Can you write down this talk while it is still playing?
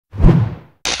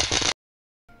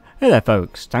Hey there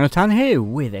folks, Tangotan here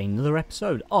with another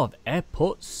episode of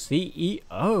Airport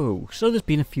CEO. So there's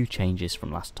been a few changes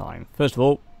from last time. First of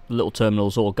all, the little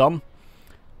terminal's all gone.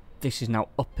 This is now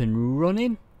up and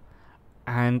running.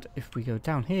 And if we go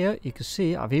down here, you can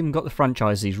see I've even got the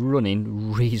franchises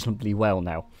running reasonably well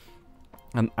now.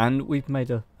 And we've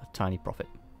made a tiny profit.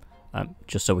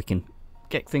 Just so we can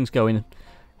get things going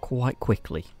quite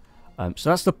quickly.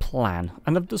 So that's the plan.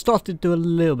 And I've started to do a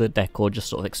little bit of decor, just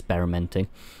sort of experimenting.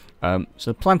 So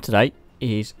the plan today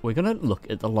is we're going to look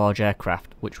at the large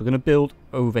aircraft, which we're going to build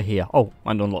over here. Oh,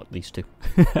 and unlock these two.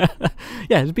 Yeah,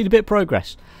 there's been a bit of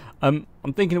progress. I'm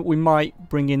thinking that we might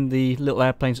bring in the little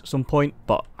airplanes at some point,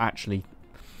 but actually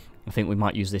I think we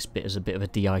might use this bit as a bit of a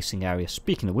de-icing area.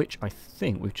 Speaking of which, I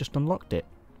think we've just unlocked it.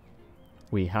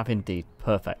 We have indeed.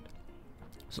 Perfect.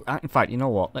 So in fact, you know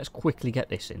what? Let's quickly get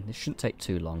this in. This shouldn't take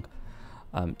too long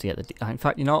to get the... in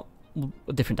fact, you know,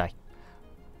 a different day.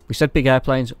 We said big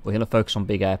airplanes, we're going to focus on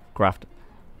big aircraft,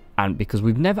 and because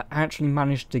we've never actually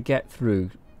managed to get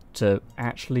through to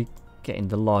actually getting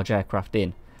the large aircraft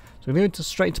in, so we're going to go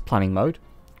straight into planning mode.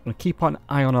 I'm going to keep an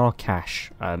eye on our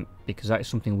cash, because that is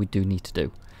something we do need to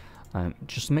do,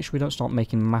 just to make sure we don't start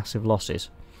making massive losses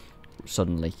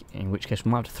suddenly, in which case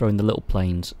we might have to throw in the little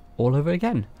planes all over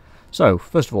again. So,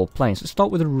 first of all, planes. Let's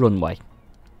start with a runway.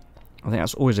 I think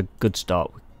that's always a good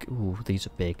start. Ooh, these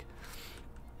are big.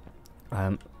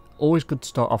 Always good to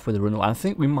start off with a runway. I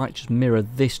think we might just mirror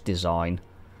this design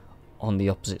on the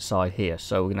opposite side here.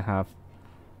 So we're going to have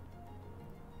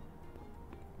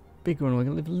big runway. We're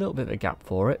going to leave a little bit of a gap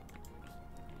for it.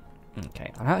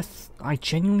 Okay, and I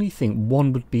genuinely think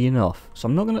one would be enough. So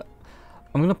I'm going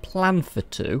to plan for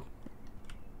two.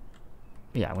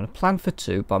 Yeah, I'm going to plan for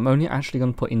two, but I'm only actually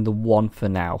going to put in the one for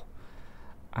now.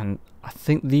 And I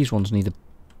think these ones need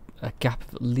a gap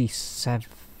of at least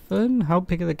 7. How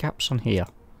big are the gaps on here?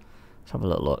 Let's have a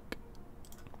little look.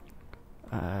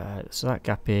 So that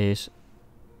gap is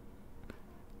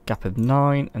gap of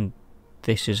 9, and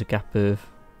this is a gap of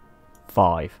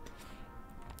 5.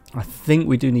 I think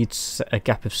we do need a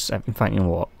gap of 7. In fact, you know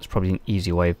what? It's probably an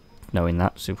easy way of knowing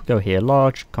that. So if we go here,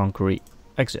 large, concrete,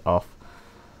 exit off.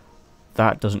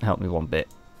 That doesn't help me one bit.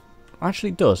 Actually,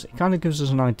 it does. It kind of gives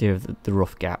us an idea of the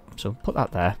rough gap. So put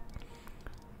that there.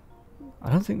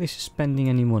 I don't think this is spending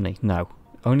any money. No.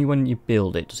 Only when you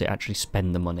build it does it actually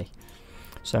spend the money.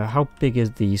 So how big are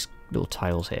these little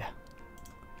tiles here?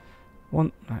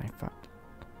 In fact.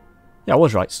 Yeah, I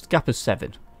was right. It's a gap of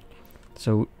 7.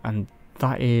 So, and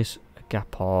that is a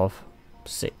gap of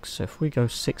 6. So if we go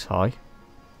 6 high.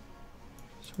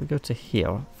 So we go to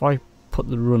here. If I put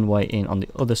the runway in on the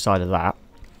other side of that.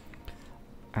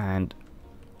 And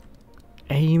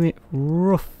aim it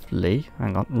roughly.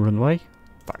 Hang on, runway.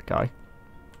 That guy.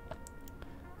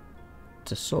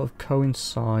 To sort of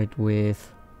coincide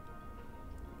with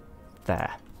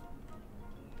there.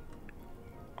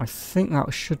 I think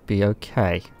that should be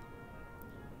okay.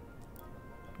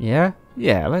 Yeah,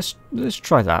 let's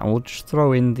try that, and we'll just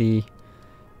throw in the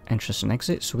entrance and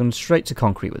exit. So we're going straight to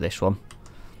concrete with this one.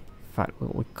 In fact,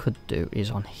 what we could do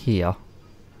is on here.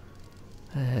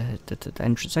 The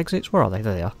entrance exits, where are they?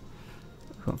 There they are.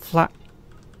 We've got flat.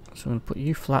 So I'm going to put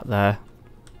you flat there.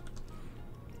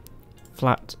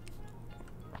 Flat.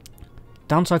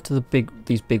 Downside to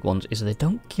these big ones is they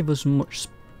don't give us much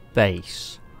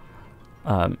space.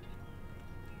 They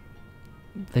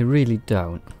really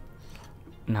don't.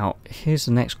 Now, here's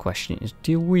the next question: is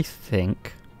do we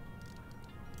think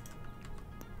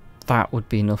that would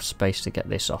be enough space to get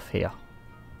this off here?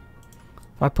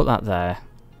 If I put that there,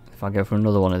 if I go for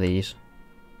another one of these,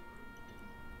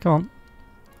 come on,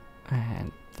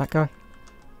 and that guy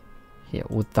here,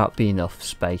 would that be enough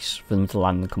space for them to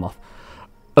land and come off?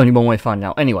 Only one way to find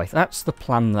out. Anyway, that's the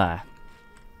plan there.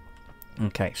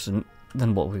 Okay, so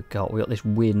then what we've got? We've got this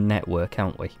weird network,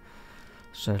 haven't we?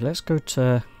 So let's go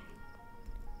to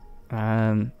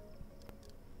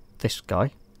this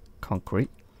guy, concrete.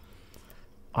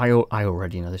 I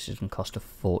already know this is going to cost a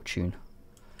fortune.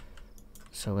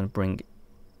 So I'm going to bring...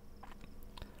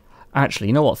 Actually,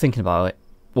 you know what? Thinking about it,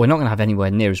 we're not going to have anywhere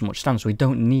near as much stand, so we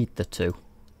don't need the 2.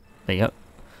 There you go.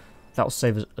 That'll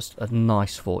save us a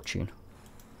nice fortune.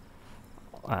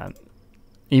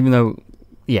 Even though,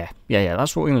 yeah,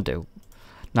 that's what we're gonna do.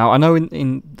 Now I know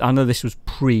I know this was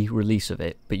pre-release of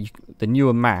it, but the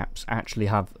newer maps actually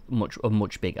have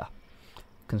much bigger,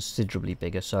 considerably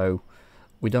bigger. So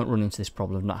we don't run into this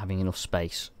problem of not having enough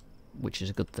space, which is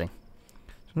a good thing.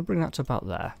 So I'm gonna bring that to about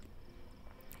there.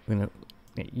 We're gonna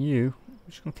get you.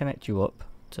 I'm just gonna connect you up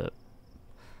to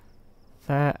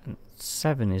there, and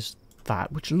 7 is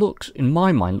that, which looks, in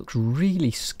my mind, looks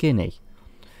really skinny.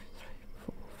 3,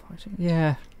 4, 5, 6,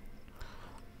 yeah,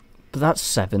 But that's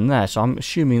 7 there, so I'm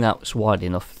assuming that's wide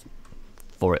enough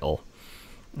for it all.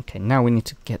 Okay, now we need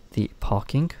to get the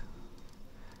parking.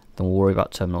 Then we'll worry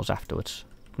about terminals afterwards.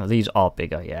 Now these are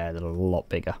bigger, yeah, they're a lot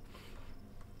bigger.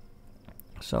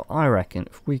 So I reckon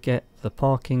if we get the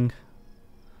parking...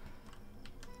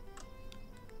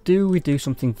 Do we do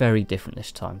something very different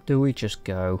this time? Do we just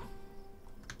go...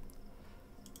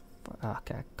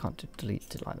 Okay, I can't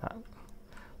delete it like that.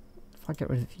 If I get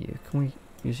rid of you, can we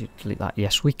use you to delete that?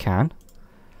 Yes, we can.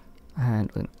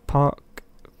 And we park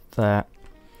there.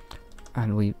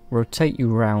 And we rotate you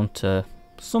round to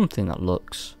something that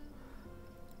looks...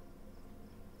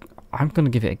 I'm going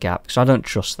to give it a gap because I don't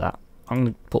trust that. I'm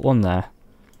going to put one there.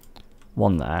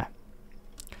 One there.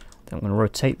 Then I'm going to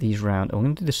rotate these round. I'm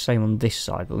going to do the same on this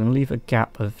side, but we're going to leave a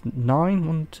gap of 9.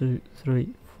 1, 2,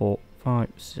 3, 4, 5,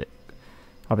 6.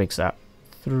 How big's that?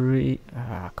 3.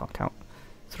 I can't count.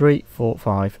 3, 4,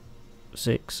 5,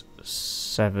 6,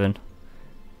 7,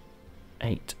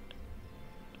 8,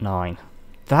 9.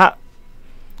 That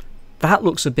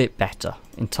looks a bit better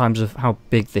in terms of how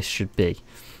big this should be.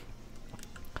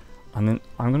 And then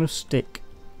I'm going to stick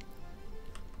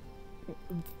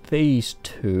these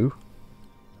two.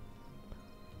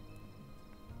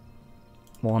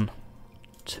 1,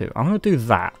 2. I'm going to do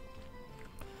that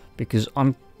because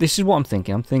this is what I'm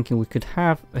thinking. I'm thinking we could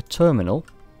have a terminal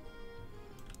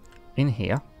in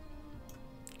here.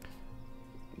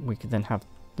 We could then have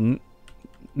the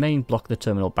main block of the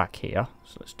terminal back here.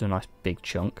 So let's do a nice big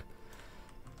chunk.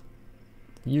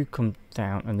 You come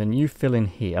down and then you fill in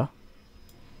here.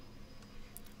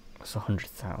 That's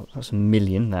 100,000. That's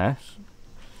 1,000,000 there.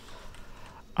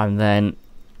 And then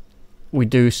we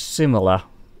do similar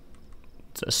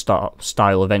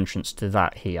style of entrance to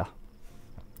that here.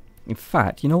 In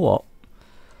fact, you know what?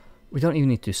 We don't even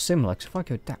need to do similar, because if I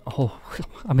go down... Oh,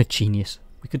 I'm a genius.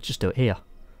 We could just do it here.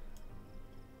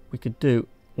 We could do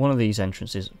one of these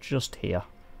entrances just here.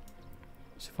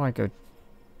 So if I go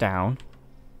down,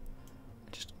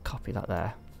 just copy that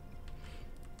there.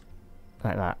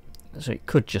 Like that. So it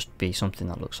could just be something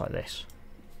that looks like this.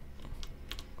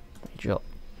 Page up.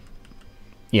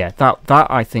 Yeah,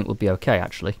 that I think would be okay,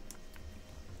 actually.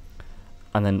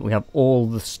 And then we have all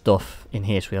the stuff in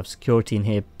here. So we have security in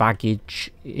here,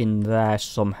 baggage in there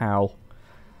somehow.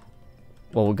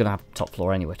 Well, we're going to have top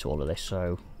floor anyway to all of this,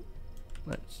 so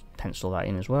let's pencil that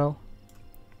in as well.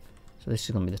 So this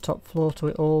is going to be the top floor to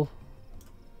it all.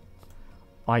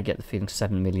 I get the feeling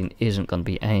 7 million isn't going to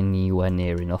be anywhere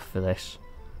near enough for this.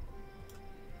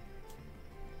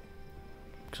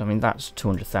 Because, I mean, that's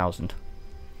 200,000.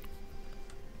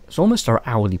 It's almost our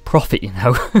hourly profit, you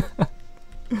know.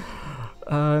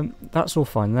 That's all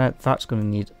fine there. That's going to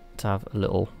need to have a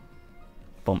little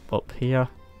bump up here.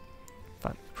 In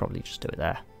fact, probably just do it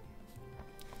there.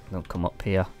 They'll come up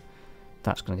here.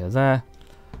 That's going to go there.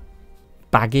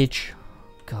 Baggage.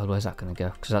 God, where's that going to go?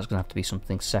 Because that's going to have to be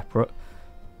something separate.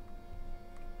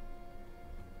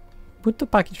 Would the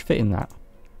baggage fit in that?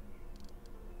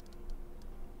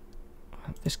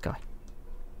 This guy.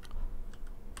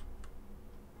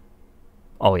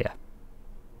 Oh yeah.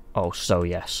 Oh, so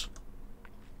yes.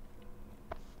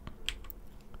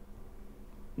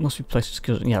 Must be places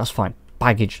because yeah, that's fine.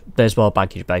 Baggage. There's well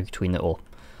baggage bay between it all.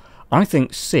 I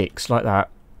think 6 like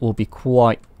that will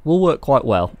work quite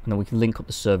well, and then we can link up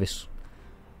the service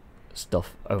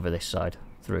stuff over this side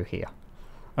through here.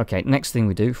 Okay, next thing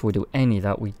we do before we do any of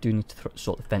that, we do need to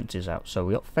sort the fences out. So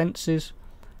we got fences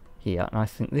here, and I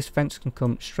think this fence can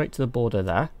come straight to the border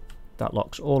there. That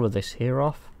locks all of this here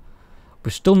off.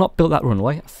 We've still not built that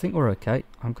runway. I think we're okay.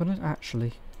 I'm going to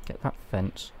actually get that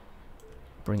fence,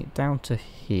 bring it down to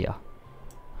here.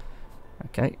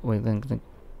 Okay, we're then going to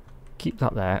keep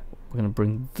that there. We're going to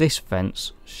bring this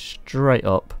fence straight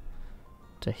up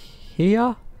to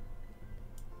here.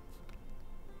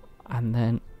 And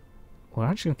then we're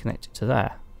actually going to connect it to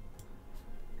there.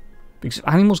 Because if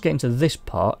animals get into this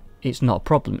part, it's not a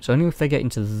problem. It's only if they get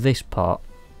into this part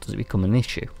does it become an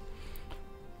issue.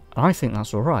 I think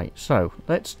that's alright. So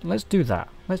let's do that.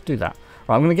 Let's do that.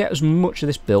 Right, I'm going to get as much of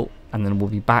this built and then we'll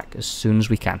be back as soon as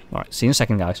we can. Alright, see you in a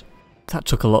second, guys. That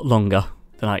took a lot longer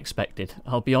than I expected.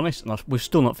 I'll be honest, and we're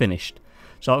still not finished.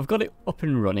 So I've got it up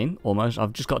and running almost.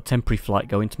 I've just got a temporary flight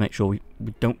going to make sure we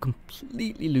don't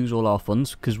completely lose all our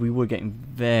funds, because we were getting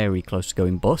very close to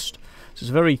going bust. So it's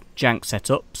a very jank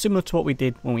setup, similar to what we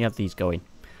did when we had these going.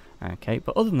 Okay,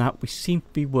 but other than that, we seem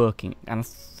to be working, and I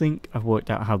think I've worked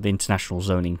out how the international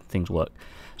zoning things work.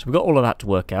 So we've got all of that to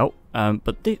work out,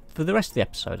 but for the rest of the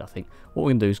episode, I think what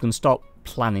we're going to do is going to start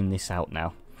planning this out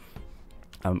now.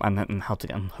 And how to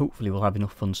get, and hopefully we'll have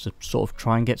enough funds to sort of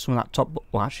try and get some of that top,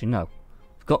 well actually no.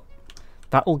 We've got,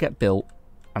 that will get built,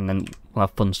 and then we'll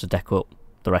have funds to deco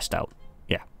the rest out.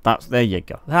 Yeah, there you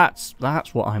go. That's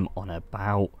what I'm on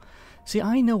about. See,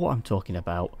 I know what I'm talking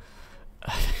about.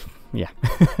 Yeah.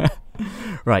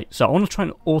 Right, so I want to try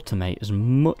and automate as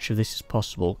much of this as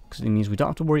possible, because it means we don't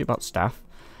have to worry about staff,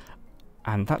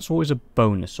 and that's always a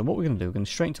bonus. So what we're going to do, we're going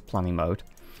to straight into planning mode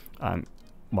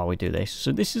while we do this.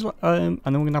 So this is, and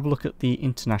then we're going to have a look at the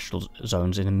international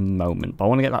zones in a moment, but I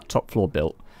want to get that top floor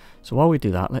built. So while we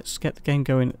do that, let's get the game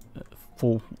going at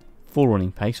full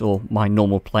running pace, or my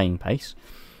normal playing pace.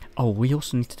 Oh, we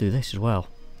also need to do this as well.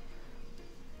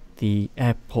 The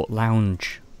airport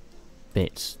lounge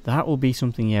bits. That will be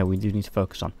something, yeah, we do need to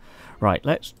focus on. Right,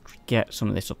 let's get some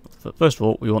of this up. First of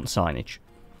all, we want signage.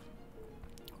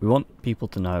 We want people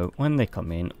to know when they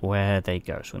come in where they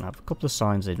go. So we're going to have a couple of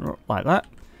signs in like that.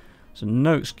 So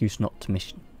no excuse not to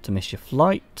miss your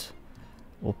flight.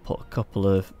 We'll put a couple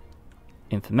of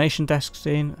information desks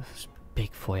in. It's a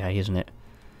big foyer, isn't it?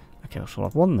 Okay, so we'll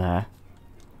have one there.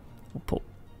 We'll put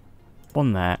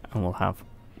one there, and we'll have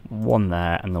one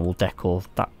there, and then we'll decor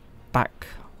that back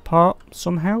part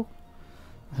somehow.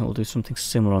 I think we'll do something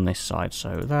similar on this side.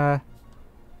 So there,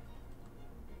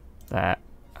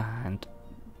 and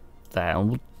there, and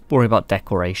we'll worry about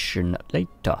decoration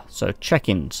later. So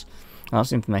check-ins.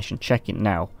 That's information check-in.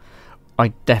 Now, I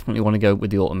definitely want to go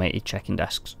with the automated check-in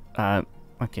desks.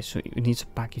 Okay, so we need some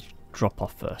baggage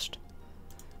drop-off first.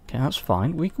 Okay, that's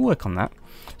fine. We can work on that.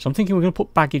 So I'm thinking we're going to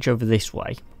put baggage over this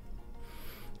way,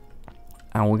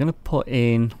 and we're going to put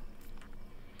in.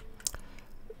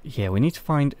 Yeah, we need to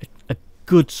find a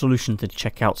good solution to the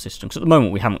checkout system, because at the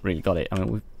moment we haven't really got it. I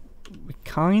mean, we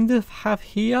kind of have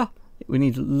here. We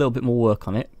need a little bit more work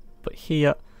on it, but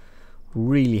here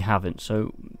really haven't.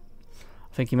 So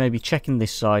I think you may be checking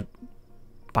this side,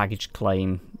 baggage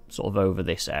claim sort of over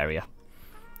this area.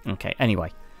 Okay,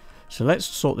 anyway, so let's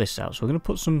sort this out. So we're going to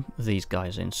put some of these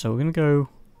guys in. So we're going to go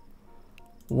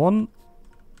one.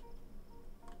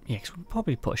 Yeah, because we'll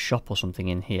probably put a shop or something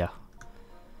in here.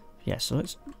 Yeah, so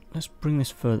let's bring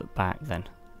this further back then.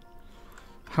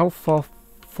 How far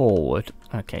forward?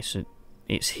 Okay, so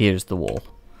it's here's the wall.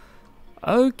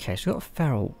 Okay, so we've got a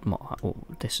feral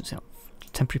distance.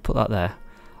 Temporarily put that there.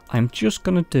 I'm just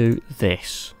going to do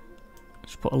this.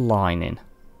 Just put a line in.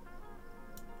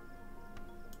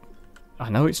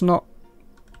 I know it's not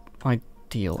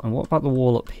ideal. And what about the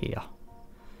wall up here?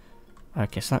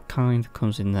 Okay, so that kind of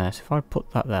comes in there. So if I put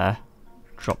that there,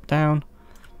 drop down,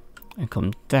 and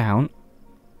come down.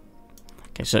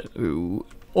 Okay, so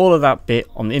all of that bit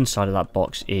on the inside of that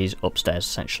box is upstairs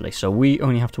essentially. So we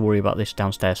only have to worry about this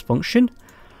downstairs function.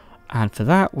 And for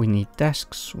that we need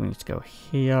desks. We need to go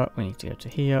here. We need to go to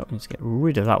here. We need to get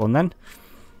rid of that one then.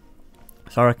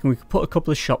 So I reckon we could put a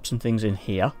couple of shops and things in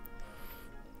here.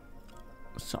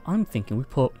 So I'm thinking we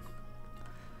put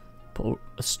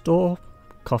a store,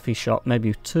 coffee shop,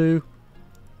 maybe two.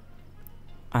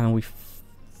 And we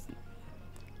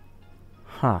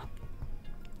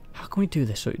how can we do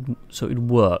this so it'd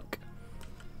work?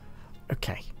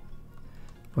 Okay,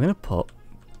 we're going to put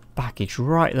baggage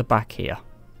right at the back here.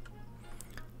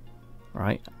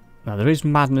 Right, now there is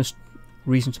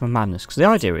reason to my madness, because the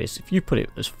idea is if you put it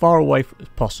as far away as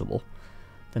possible,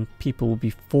 then people will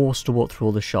be forced to walk through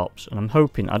all the shops. And I'm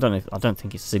hoping, I don't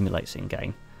think it simulates in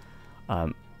game,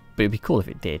 but it'd be cool if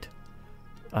it did.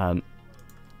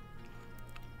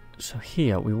 So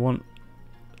here we want.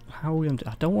 How are we going to do?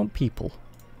 I don't want people.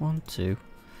 1, 2,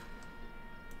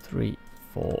 3,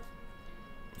 4,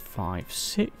 5,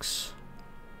 6.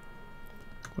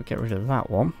 We'll get rid of that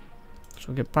one. So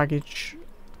we'll get baggage.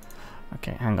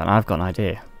 Okay, hang on. I've got an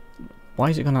idea. Why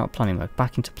is it going out of planning mode?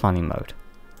 Back into planning mode.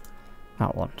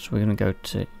 That one. So we're going to go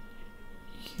to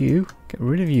you. Get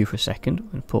rid of you for a second. We're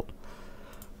going to put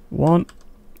 1,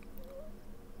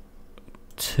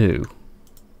 2.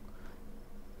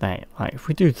 There. Like, if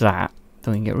we do that,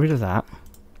 then we can get rid of that.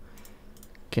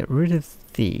 Get rid of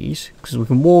these, because we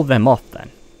can wall them off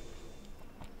then.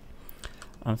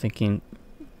 I'm thinking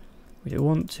we do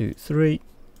 1, 2, 3.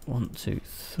 1, 2,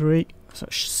 3. So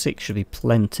 6 should be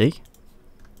plenty.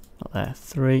 Not there.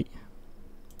 3,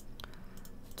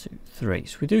 2, 3.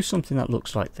 So we do something that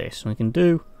looks like this. And we can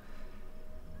do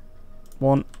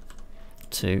 1,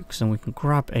 2, because then we can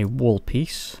grab a wall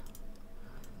piece.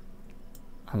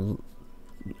 And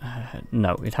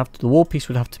no, the wall piece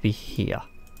would have to be here,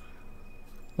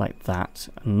 like that,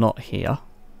 and not here.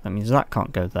 That means that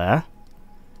can't go there,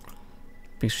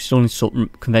 because we still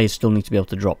need conveyors still need to be able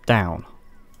to drop down.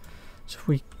 So if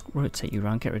we rotate you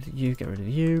around, get rid of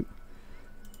you,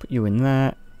 put you in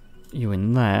there,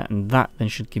 and that then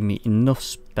should give me enough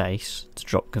space to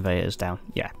drop conveyors down.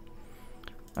 Yeah.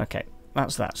 Okay.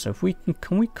 that's that. So if we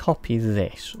can we copy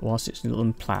this whilst it's still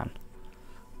in plan?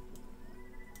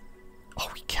 Oh,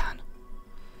 we can.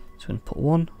 So we're going to put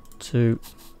 1, 2,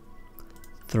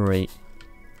 3.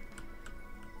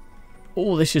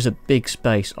 Oh, this is a big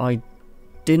space. I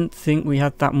didn't think we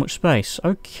had that much space.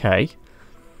 Okay.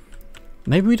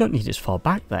 Maybe we don't need as far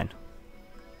back then.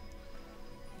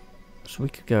 So we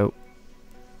could go...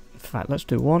 In fact, let's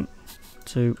do 1,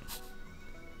 2,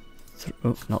 3...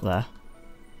 Oh, not there.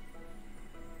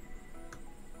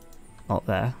 Not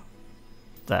there.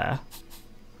 There.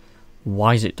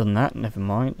 Why has it done that? Never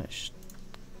mind. Let's just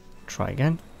try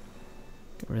again.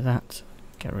 Get rid of that.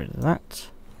 Get rid of that.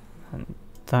 And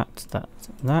that, that,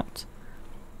 that.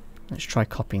 Let's try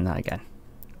copying that again.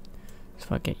 So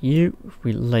if I get you, if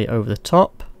we lay it over the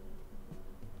top.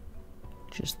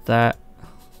 Just there.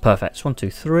 Perfect. So 1,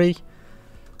 2, 3. So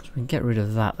we can get rid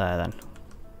of that there then.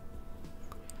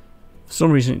 For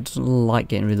some reason it doesn't like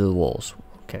getting rid of the walls.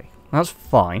 Okay, that's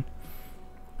fine.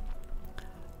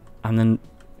 And then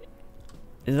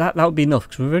that would be enough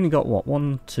because we've only got what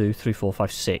 1, 2, 3, 4,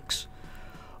 5, 6.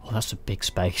 Oh, that's a big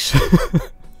space.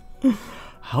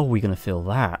 How are we going to fill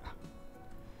that?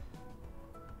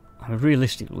 I mean,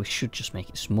 realistically, we should just make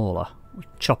it smaller. We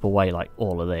chop away like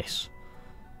all of this,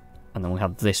 and then we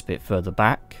have this bit further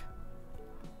back.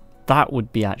 That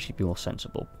would be actually be more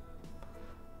sensible.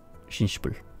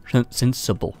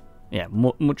 Sensible. Yeah,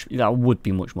 much. That would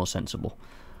be much more sensible.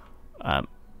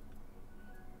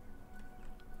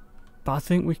 But I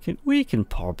think we can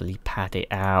probably pad it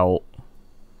out.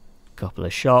 A couple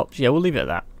of shops. Yeah, we'll leave it at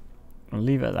that. We'll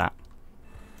leave it at that.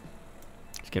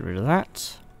 Let's get rid of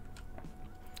that.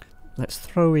 Let's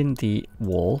throw in the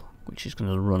wall, which is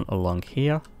going to run along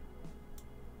here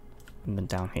and then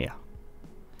down here.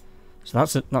 So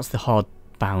that's the hard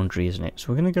boundary, isn't it? So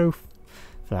we're going to go for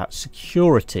that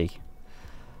security.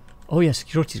 Oh yeah,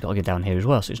 security's got to go down here as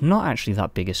well. So it's not actually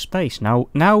that big a space. Now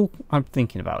I'm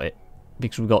thinking about it.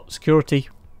 Because we've got security,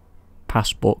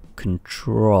 passport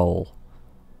control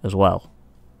as well.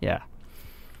 Yeah.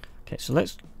 Okay, so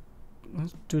let's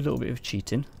do a little bit of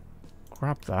cheating.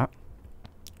 Grab that.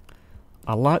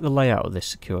 I like the layout of this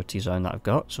security zone that I've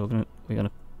got, so we're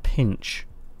gonna pinch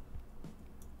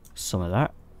some of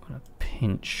that. We're gonna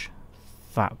pinch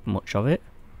that much of it,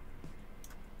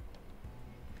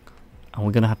 and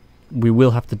we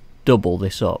will have to double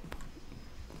this up.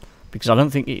 Because I don't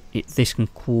think this can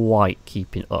quite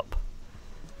keep it up.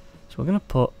 So we're going to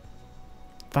put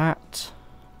that.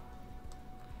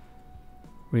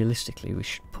 Realistically, we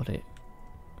should put it...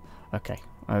 Okay.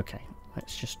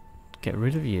 Let's just get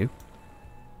rid of you.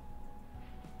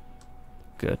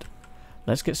 Good.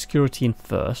 Let's get security in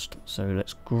first. So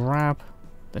let's grab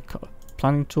the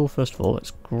planning tool first of all.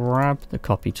 Let's grab the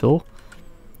copy tool.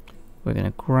 We're going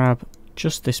to grab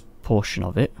just this portion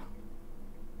of it.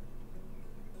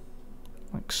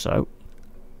 Like so.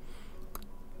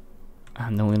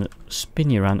 And then we're going to spin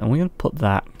you around and we're going to put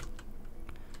that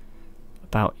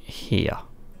about here.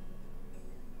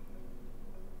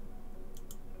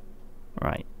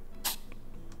 Right.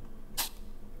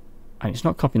 And it's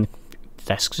not copying the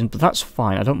desks in, but that's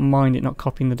fine. I don't mind it not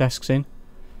copying the desks in.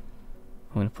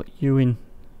 I'm going to put you in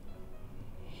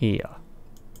here.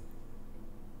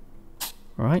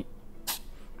 Right.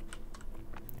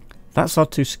 That's our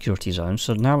 2 security zones.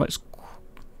 So now let's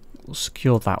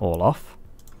secure that all off.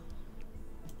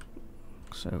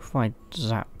 So if I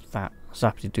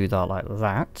zappity do that like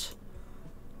that,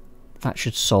 that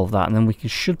should solve that, and then we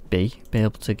should be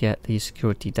able to get these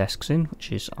security desks in,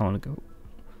 which is, I want to go,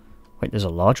 wait, there's a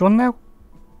large one now?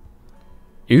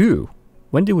 Ooh,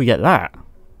 when did we get that?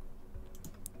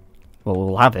 Well,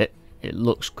 we'll have it. It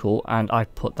looks cool, and I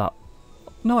put that,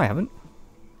 no I haven't.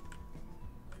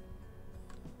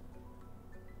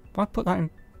 I put that in.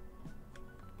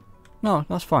 No,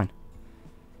 that's fine.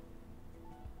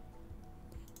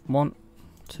 1,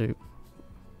 2,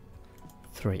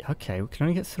 3. Okay, we can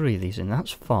only get 3 of these in.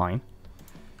 That's fine.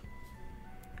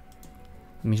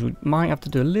 It means we might have to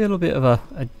do a little bit of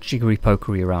a jiggery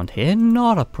pokery around here.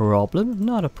 Not a problem.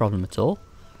 Not a problem at all.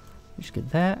 Just get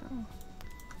there.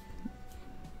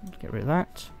 Get rid of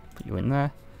that. Put you in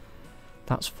there.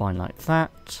 That's fine like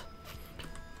that.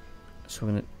 So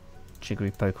we're going to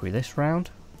jiggery pokery this round.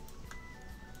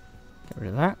 Get rid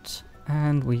of that.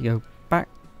 And we go back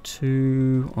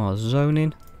to our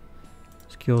zoning.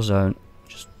 Secure zone.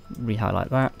 Just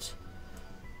re-highlight that.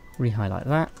 Re-highlight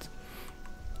that.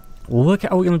 We'll work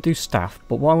out how we're going to do staff,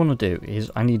 but what I want to do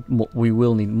is we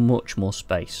will need much more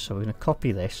space. So we're going to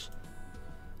copy this.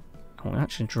 And we'll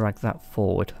actually drag that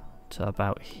forward to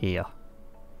about here.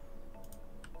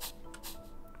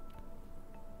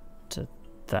 To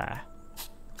there.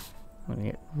 I'm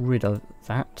going to get rid of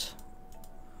that.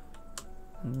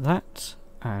 And that.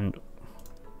 And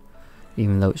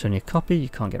even though it's only a copy, you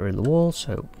can't get rid of the wall.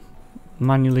 So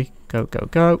manually go, go,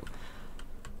 go.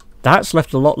 That's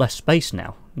left a lot less space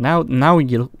now. Now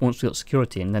you once we've got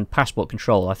security and then passport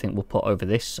control, I think we'll put over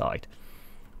this side.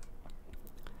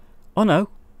 Oh no.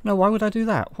 No, why would I do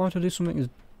that? Why would I do something as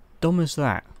dumb as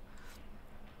that?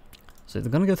 So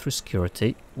they're going to go through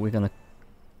security. We're going to...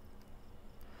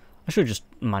 I should have just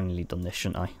manually done this,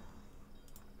 shouldn't I?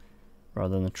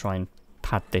 Rather than try and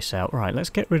pad this out. Right, let's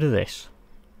get rid of this.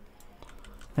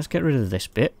 Let's get rid of this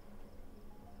bit.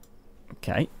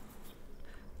 Okay.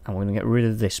 And we're going to get rid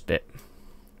of this bit.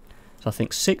 So I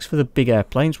think 6 for the big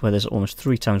airplanes, where there's almost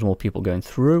 3 times more people going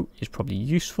through, is probably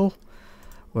useful.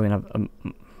 We're going to have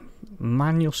a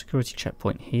manual security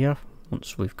checkpoint here,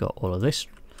 once we've got all of this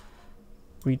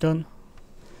redone.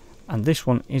 And this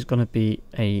one is going to be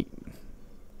a...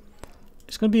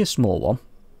 It's going to be a small one.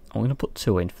 I'm going to put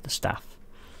 2 in for the staff.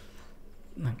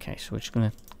 Okay, so we're just going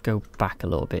to go back a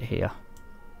little bit here.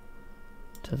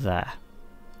 To there.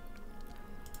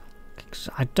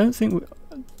 So I don't think we're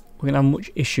going to have much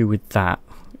issue with that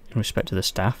in respect to the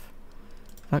staff.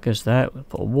 That goes there. We'll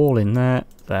put a wall in there,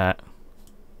 there,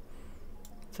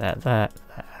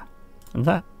 and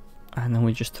that. And then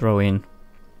we just throw in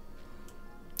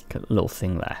a little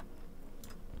thing there.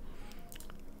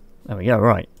 There we go,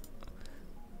 right.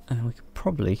 And we could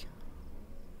probably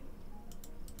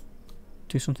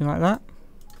do something like that.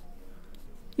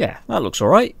 Yeah, that looks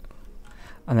alright.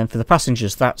 And then for the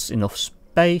passengers, that's enough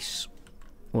space.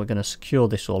 We're going to secure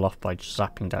this all off by just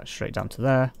zapping that straight down to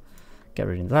there. Get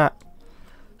rid of that.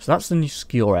 So that's the new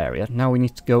secure area. Now we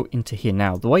need to go into here.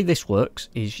 Now, the way this works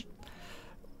is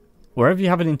wherever you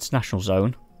have an international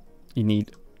zone, you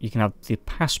can have the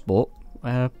passport.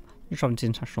 You're traveling to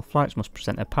international flights, must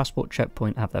present their passport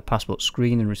checkpoint, have their passport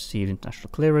screened and receive international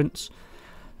clearance.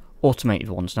 Automated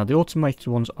ones. Now, the automated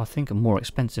ones, I think, are more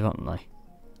expensive, aren't they?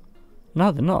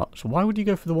 No, they're not. So why would you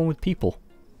go for the one with people?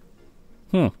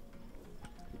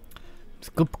 It's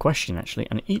a good question, actually.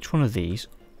 And each one of these,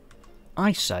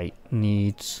 I say,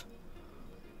 needs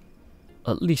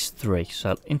at least 3.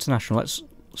 So, international, let's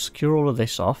secure all of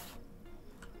this off.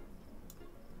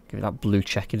 Give it that blue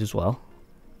checkered as well.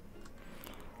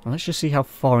 And let's just see how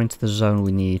far into the zone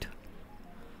we need.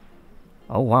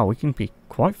 Oh, wow, we can be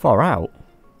quite far out.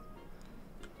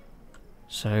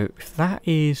 So, if that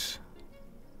is...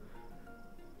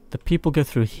 The people go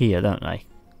through here, don't they?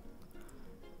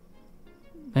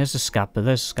 There's the scabber,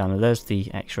 there's the scanner, there's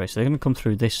the x-ray. So they're going to come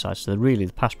through this side. So really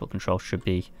the passport control should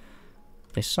be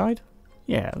this side.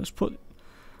 Yeah, let's put...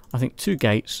 I think 2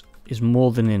 gates is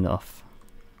more than enough.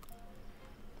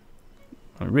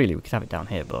 I mean, really, we could have it down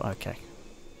here, but okay.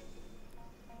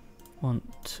 1,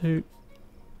 2.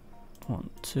 1,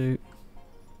 2.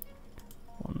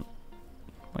 1.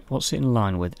 Wait, what's it in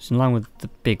line with? It's in line with the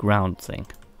big round thing.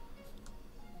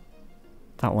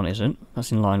 That one isn't.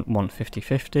 That's in line 1, 50,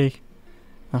 50.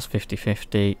 That's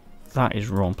 50-50. That is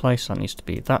wrong place. That needs to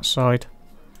be that side.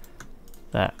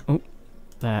 There. Oh,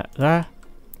 there.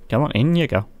 Come on, in you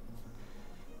go.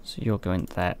 So you're going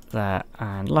there, there,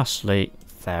 and lastly,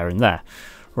 there and there.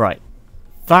 Right.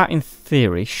 That, in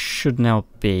theory, should now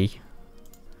be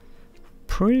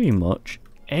pretty much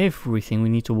everything we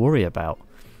need to worry about.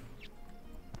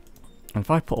 And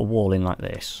if I put a wall in like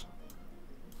this...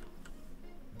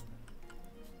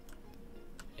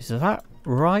 Is that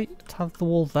right to have the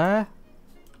wall there?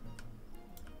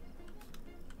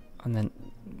 And then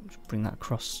just bring that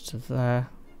across to there.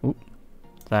 Oop,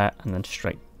 there, and then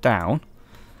straight down.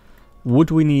 Would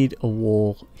we need a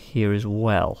wall here as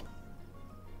well?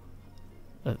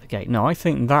 At the gate? No, I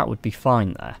think that would be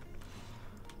fine there.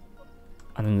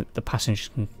 And then the passengers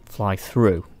can fly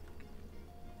through.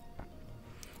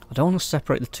 I don't want to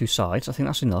separate the 2 sides. I think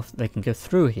that's enough. They can go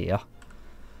through here.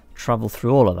 Travel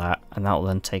through all of that, and that will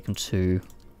then take them to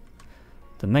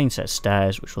the main set of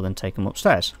stairs, which will then take them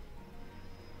upstairs.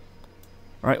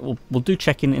 Alright, we'll do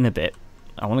check-in in a bit.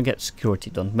 I want to get security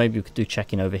done. Maybe we could do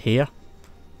check-in over here.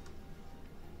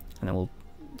 And then we'll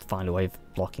find a way of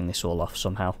blocking this all off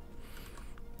somehow.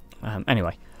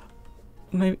 Anyway.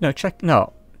 Maybe,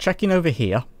 check-in over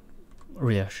here.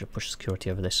 Really, I should push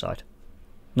security over this side.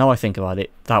 Now I think about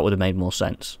it, that would have made more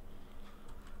sense.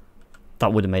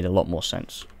 That would have made a lot more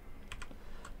sense.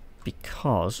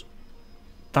 Because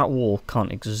that wall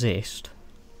can't exist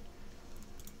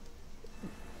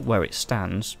where it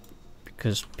stands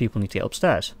because people need to get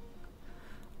upstairs.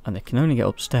 And they can only get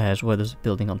upstairs where there's a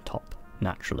building on top,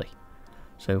 naturally.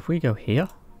 So if we go here,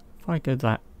 if I put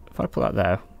that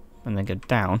there and then go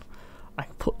down, I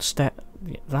can put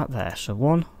that there. So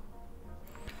 1,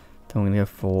 Then we're going to go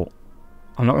for...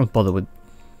 I'm not going to bother with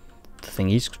the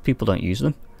thingies because people don't use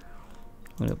them.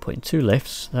 I'm going to put in 2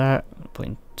 lifts there. Put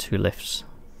in 2 lifts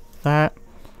there.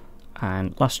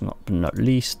 And last but not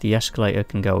least, the escalator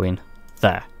can go in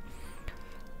there.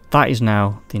 That is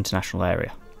now the international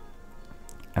area.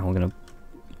 And we're going to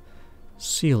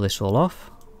seal this all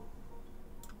off.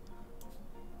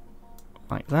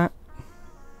 Like that.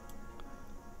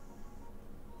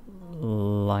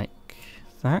 Like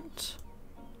that.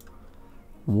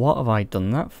 What have I done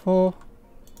that for?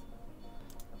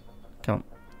 Come on.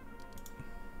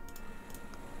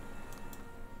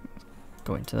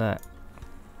 Go into that.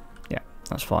 Yeah,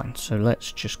 that's fine. So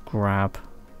let's just grab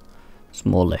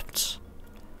some more lifts.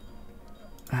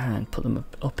 And put them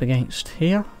up against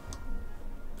here.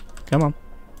 Come on.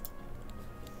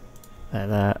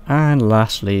 There. And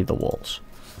lastly, the walls.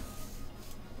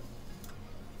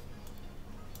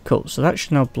 Cool, so that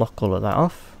should now block all of that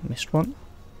off. Missed one.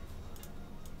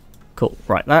 Cool,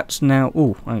 right, that's now...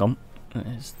 Ooh, hang on.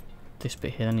 There's this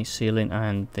bit here, any ceiling,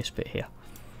 and this bit here.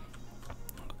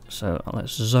 So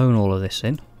let's zone all of this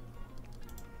in.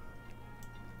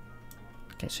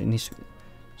 Okay, so it needs to be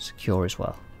secure as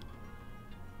well.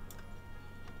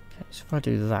 Okay, so if I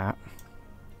do that,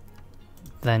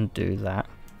 then do that,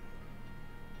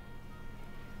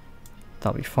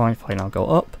 that'll be fine. If I now go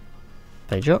up,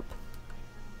 page up.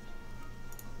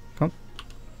 Come on.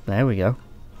 There we go.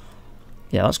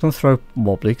 Yeah, that's going to throw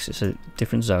wobbly because it's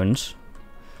different zones,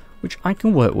 which I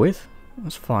can work with.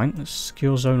 That's fine. Let's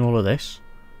secure zone all of this.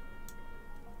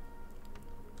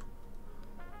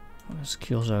 Let's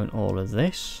secure zone all of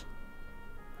this.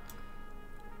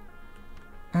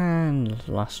 And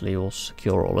lastly, we'll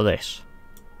secure all of this.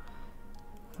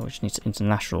 Which needs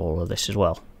international all of this as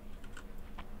well.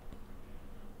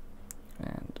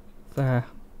 And there.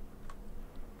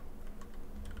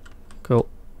 Cool.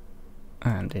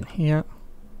 And in here.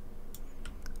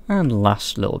 And the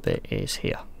last little bit is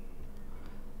here.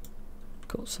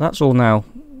 Cool. So that's all now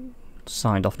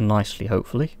signed off nicely,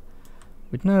 hopefully.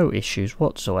 With no issues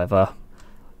whatsoever.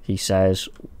 He says,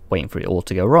 waiting for it all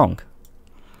to go wrong.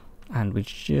 And we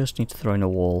just need to throw in a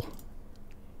wall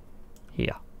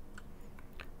here.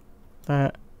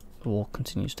 There. The wall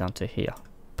continues down to here.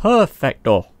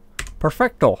 Perfecto!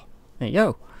 Perfecto! There you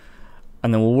go.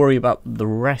 And then we'll worry about the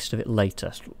rest of it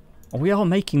later. We are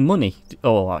making money.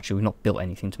 Oh, actually, we've not built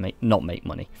anything to not make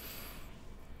money.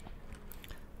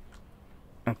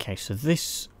 Okay, so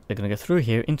this, they're going to go through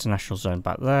here. International zone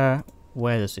back there.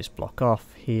 Where does this block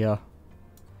off? Here.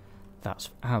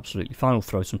 That's absolutely fine. We'll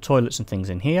throw some toilets and things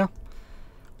in here.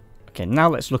 Okay, now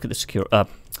let's look at the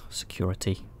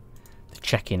security. The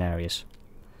check-in areas.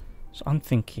 So I'm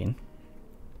thinking...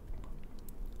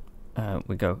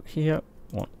 we go here.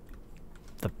 Want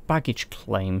the baggage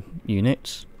claim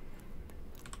units.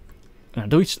 Now,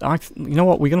 you know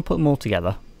what? We're going to put them all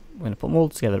together. We're going to put them all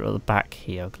together at the back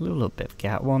here. A little bit of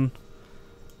gap. 1,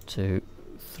 2,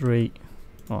 3.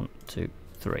 1, 2,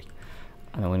 3.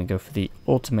 And then we're going to go for the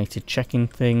automated check-in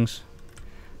things.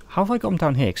 How have I got them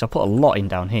down here? Because I put a lot in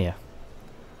down here.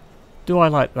 Do I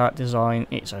like that design?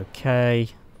 It's okay.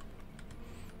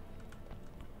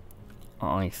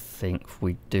 I think if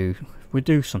we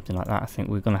do something like that, I think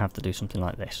we're going to have to do something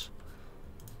like this.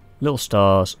 Little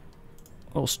stars.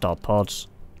 Little star pods.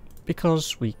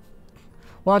 Because we...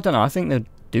 Well, I don't know. I think they'll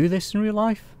do this in real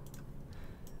life.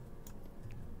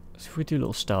 So if we do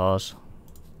little stars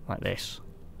like this.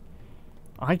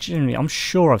 I'm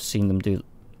sure I've seen them do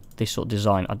this sort of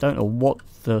design. I don't know what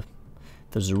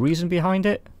there's a reason behind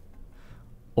it.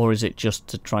 Or is it just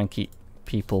to try and keep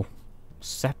people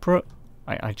separate?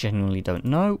 I genuinely don't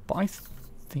know. But I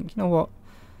think, you know what?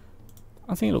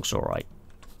 I think it looks alright.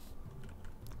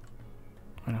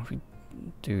 I know if we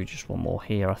do just one more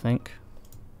here, I think.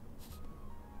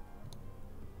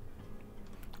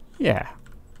 Yeah.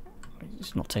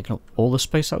 It's not taking up all the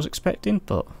space I was expecting,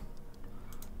 but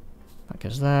that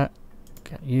goes there.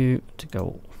 Get you to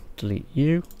go delete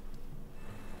you.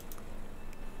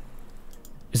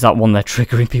 Is that one there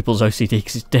triggering people's OCD?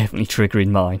 Because it's definitely triggering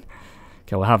mine.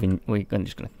 Okay, we're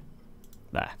just gonna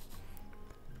there.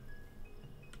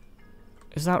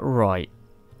 Is that right?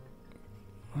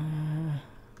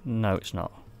 No, it's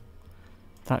not.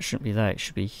 That shouldn't be there. It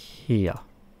should be here.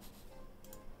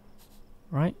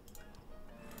 Right?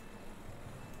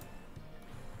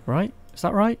 Right? Is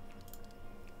that right?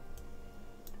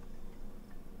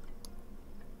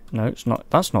 No, it's not.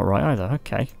 That's not right either.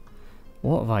 Okay.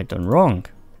 What have I done wrong?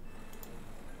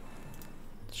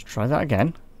 Let's try that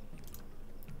again.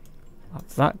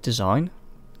 That design.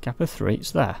 Kappa 3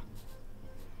 is there.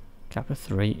 Kappa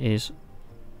 3 is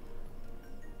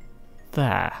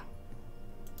there.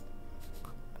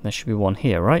 There should be one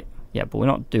here, right? Yeah, but we're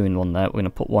not doing one there. We're going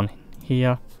to put one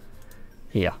here,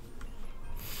 here.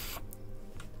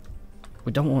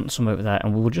 We don't want some over there,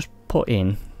 and we will just put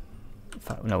in... In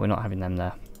fact, no, we're not having them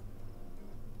there.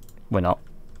 We're not.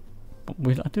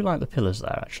 But I do like the pillars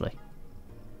there, actually.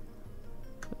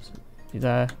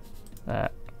 There, there,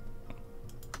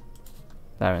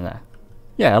 there and there.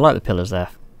 Yeah, I like the pillars there.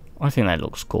 I think that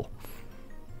looks cool.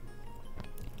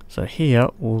 So here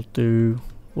we'll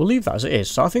leave that as it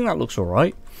is. So I think that looks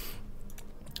alright.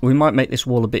 We might make this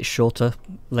wall a bit shorter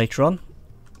later on,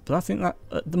 but I think that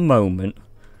at the moment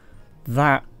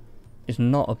that is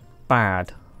not a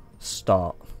bad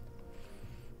start.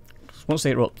 Once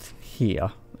they're up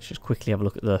here, let's just quickly have a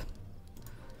look at the...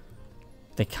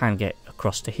 They can get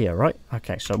across to here, right?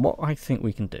 Okay, so what I think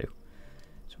we can do,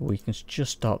 so we can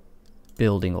just start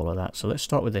building all of that. So let's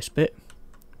start with this bit,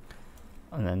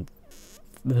 and then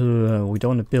we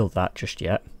don't want to build that just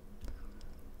yet.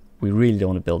 We really don't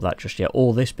want to build that just yet.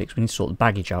 All this bit, we need to sort the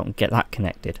baggage out and get that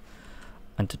connected.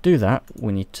 And to do that,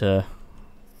 we need to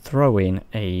throw in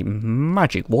a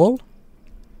magic wall.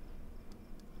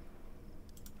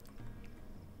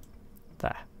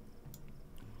 There.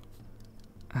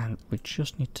 And we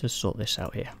just need to sort this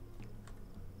out here.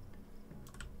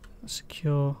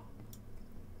 Secure.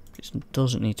 It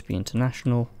doesn't need to be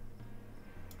international.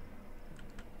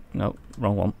 No,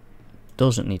 wrong one.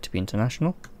 Doesn't need to be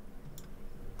international.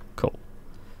 Cool.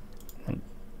 And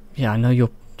yeah, I know you're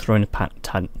throwing a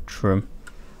tantrum,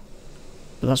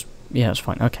 but that's, yeah, that's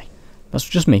fine. Okay, that's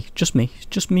just me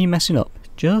messing up.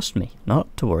 Just me,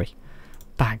 not to worry.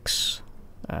 Bags.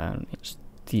 It's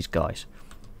these guys.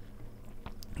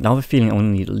 Now I have a feeling I'm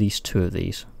going to need at least 2 of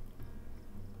these.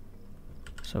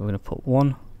 So we're going to put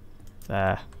one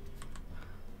there,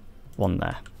 one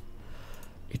there.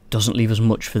 It doesn't leave as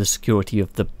much for the security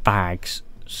of the bags,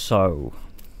 so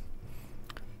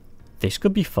this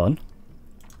could be fun.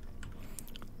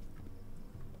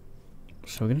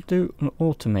 So we're going to do an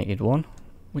automated one,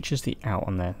 which is the out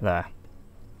on there. There.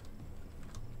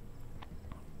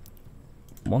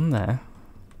 One there.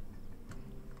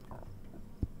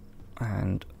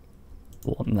 And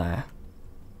one there.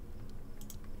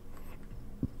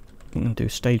 I'm going to do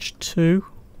stage 2.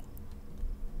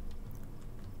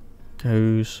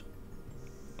 Goes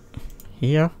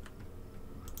here,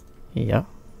 here.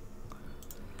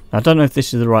 Now, I don't know if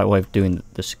this is the right way of doing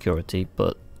the security,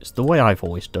 but it's the way I've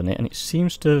always done it, and it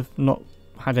seems to have not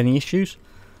had any issues.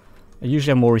 I usually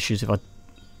have more issues if I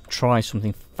try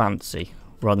something fancy,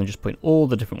 rather than just putting all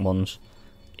the different ones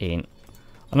in.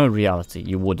 I know in reality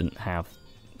you wouldn't have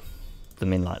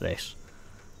them in like this,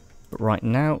 but right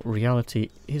now reality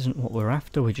isn't what we're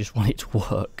after. We just want it to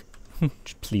work.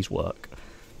 Just please work.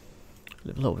 A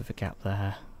little bit of a gap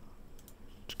there.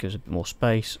 Just gives a bit more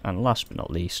space. And last but not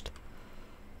least,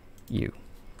 you.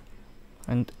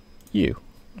 And you.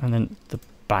 And then the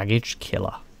baggage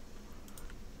killer.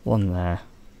 One there.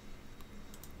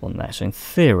 One there. So in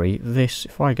theory, this,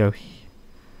 if I go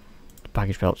the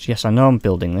baggage belts, yes, I know I'm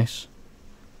building this.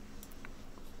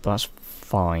 But that's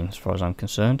fine as far as I'm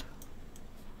concerned.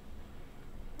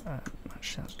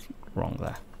 Actually, that's wrong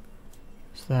there.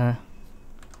 It's there.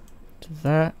 To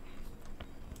there.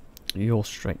 You're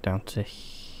straight down to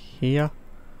here.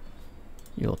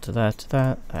 You're to there, to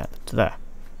there, there, to there.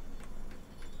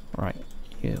 Right,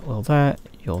 you're there,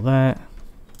 you're there.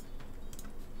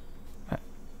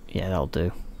 Yeah, that'll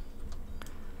do.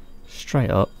 Straight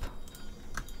up.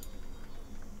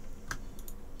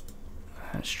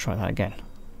 Let's try that again.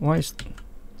 Why is...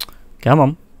 Come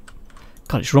on.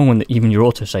 God, it's wrong when even your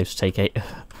autosaves take 8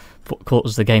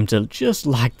 quarters of the game to just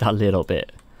lag that little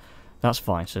bit. That's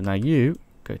fine. So now you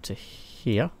go to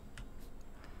here.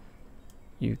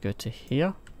 You go to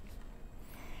here.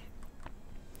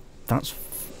 That's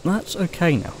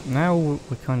okay now. Now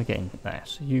we're kind of getting there.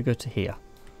 So you go to here.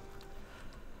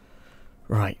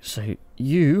 Right, so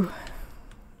you...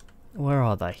 Where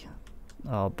are they?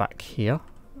 Oh, back here.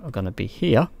 Are going to be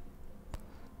here.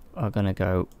 Are going to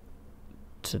go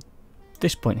to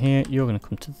this point here. You're going to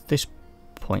come to this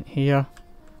point here.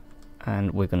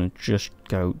 And we're going to just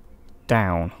go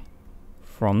down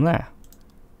from there.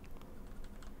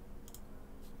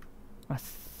 I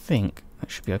think that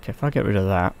should be okay. If I get rid of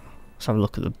that, let's have a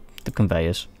look at the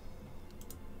conveyors.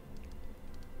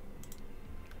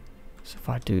 So if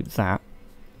I do that,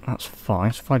 that's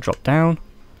fine. So if I drop down,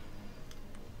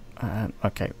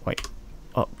 okay, wait,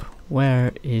 up.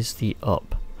 Where is the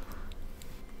up?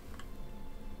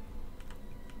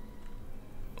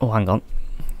 Oh, hang on.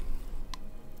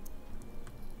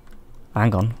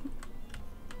 Hang on.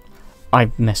 I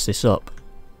messed this up.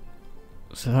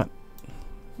 So that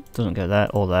doesn't go there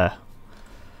or there.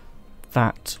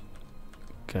 that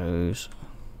goes.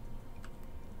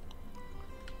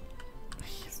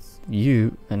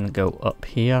 You then go up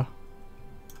here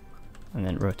and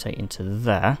then rotate into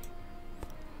there,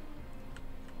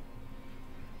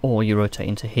 or you rotate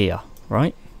into here,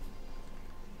 right?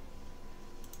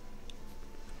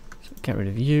 So get rid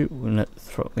of you.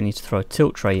 We need to throw a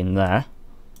tilt tray in there.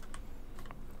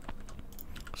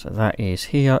 So that is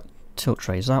here. Tilt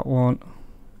tray is that one.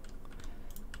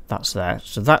 That's there.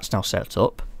 So that's now set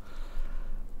up.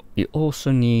 You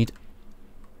also need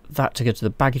that to go to the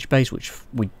baggage bays, which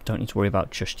we don't need to worry about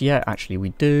just yet. Actually, we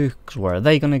do, because where are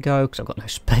they going to go? Because I've got no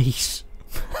space.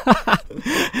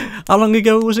 How long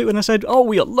ago was it when I said, oh,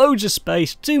 we got loads of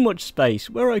space, too much space,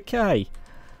 we're okay?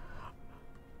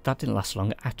 That didn't last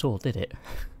long at all, did it?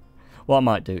 What I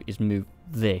might do is move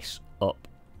this up.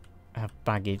 Have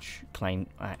baggage claim.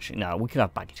 Actually, no, we could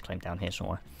have baggage claim down here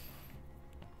somewhere.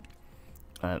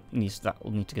 That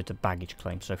will need to go to baggage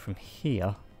claim. So from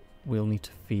here, we'll need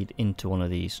to feed into one of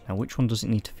these. Now, which one does it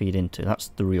need to feed into? That's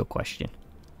the real question.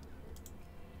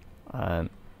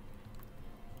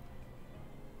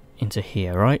 Into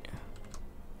here, right?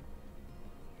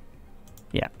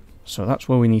 Yeah. So that's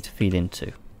where we need to feed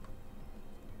into.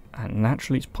 And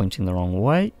naturally, it's pointing the wrong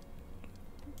way.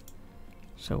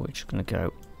 So we're just going to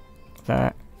go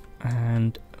there.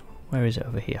 And where is it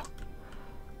over here?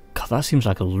 God, that seems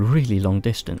like a really long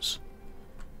distance.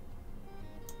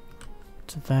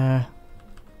 To there.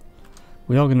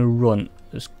 We are going to run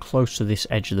as close to this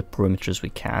edge of the perimeter as we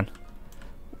can.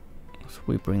 So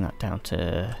we bring that down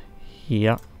to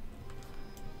here.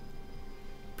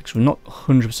 Because we're not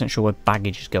 100% sure where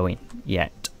baggage is going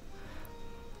yet.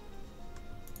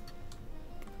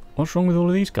 What's wrong with all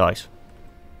of these guys?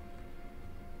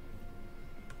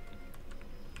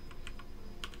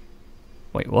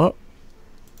 Wait, what?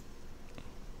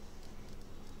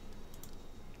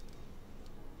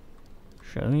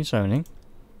 Show me zoning.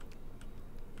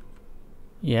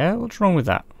 Yeah, what's wrong with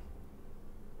that?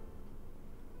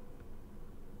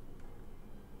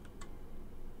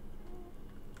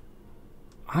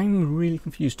 I'm really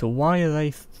confused to why are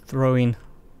they throwing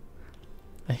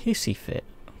a hissy fit?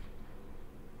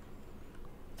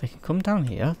 They can come down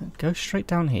here, go straight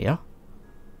down here,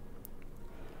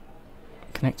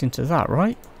 connect into that,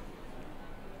 right?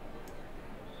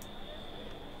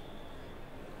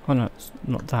 Oh no, it's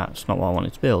not that. It's not what I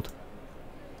wanted to build.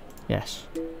 Yes.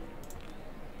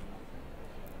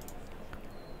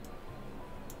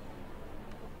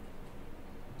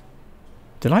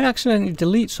 Did I accidentally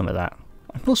delete some of that?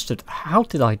 I must have. How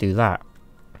did I do that?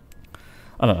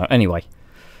 I don't know. Anyway,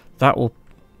 that will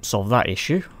solve that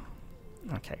issue.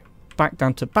 Okay, back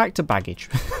to baggage.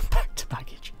 Back to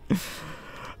baggage.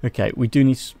 Okay, we do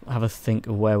need to have a think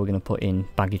of where we're going to put in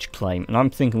baggage claim, and I'm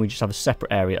thinking we just have a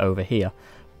separate area over here.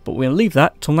 But we'll leave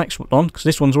that till next one, because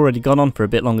this one's already gone on for a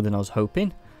bit longer than I was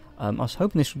hoping. I was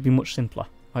hoping this would be much simpler.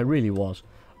 I really was.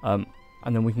 And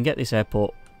then we can get this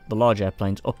airport, the large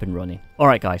airplanes, up and running.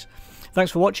 Alright guys,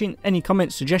 thanks for watching. Any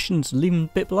comments, suggestions, leave them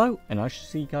a bit below, and I shall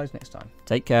see you guys next time.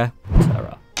 Take care.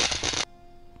 Ta-ra.